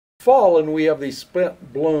Fall and we have these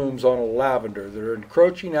spent blooms on a lavender that are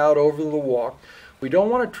encroaching out over the walk. We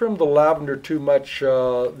don't want to trim the lavender too much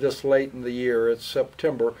this late in the year. It's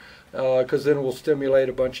September, because then we'll stimulate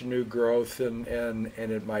a bunch of new growth and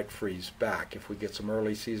it might freeze back if we get some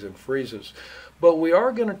early season freezes. But we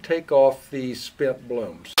are going to take off these spent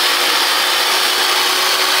blooms.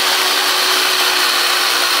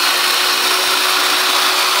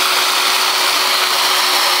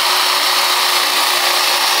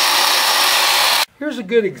 Here's a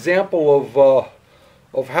good example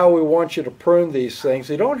of how we want you to prune these things.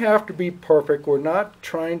 They don't have to be perfect. We're not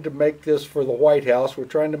trying to make this for the White House. We're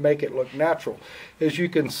trying to make it look natural. As you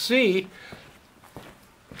can see,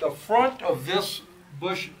 the front of this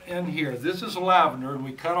bush in here, this is lavender, and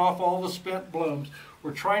we cut off all the spent blooms.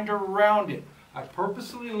 We're trying to round it. I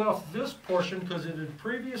purposely left this portion because it had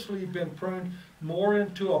previously been pruned more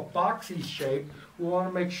into a boxy shape. We want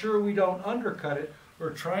to make sure we don't undercut it.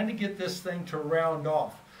 We're trying to get this thing to round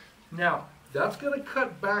off. Now, that's going to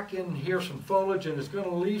cut back in here some foliage, and it's going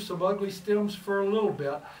to leave some ugly stems for a little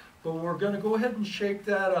bit, but we're going to go ahead and shape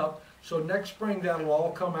that up so next spring that'll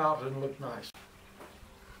all come out and look nice.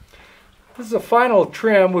 This is a final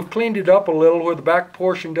trim. We've cleaned it up a little where the back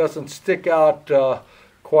portion doesn't stick out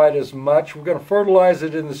quite as much. We're going to fertilize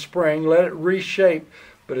it in the spring, let it reshape,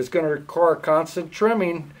 but it's going to require constant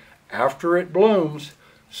trimming after it blooms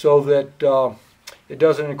so that it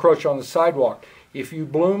doesn't encroach on the sidewalk. If you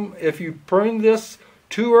prune this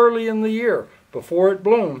too early in the year before it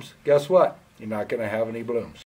blooms, guess what? You're not going to have any blooms.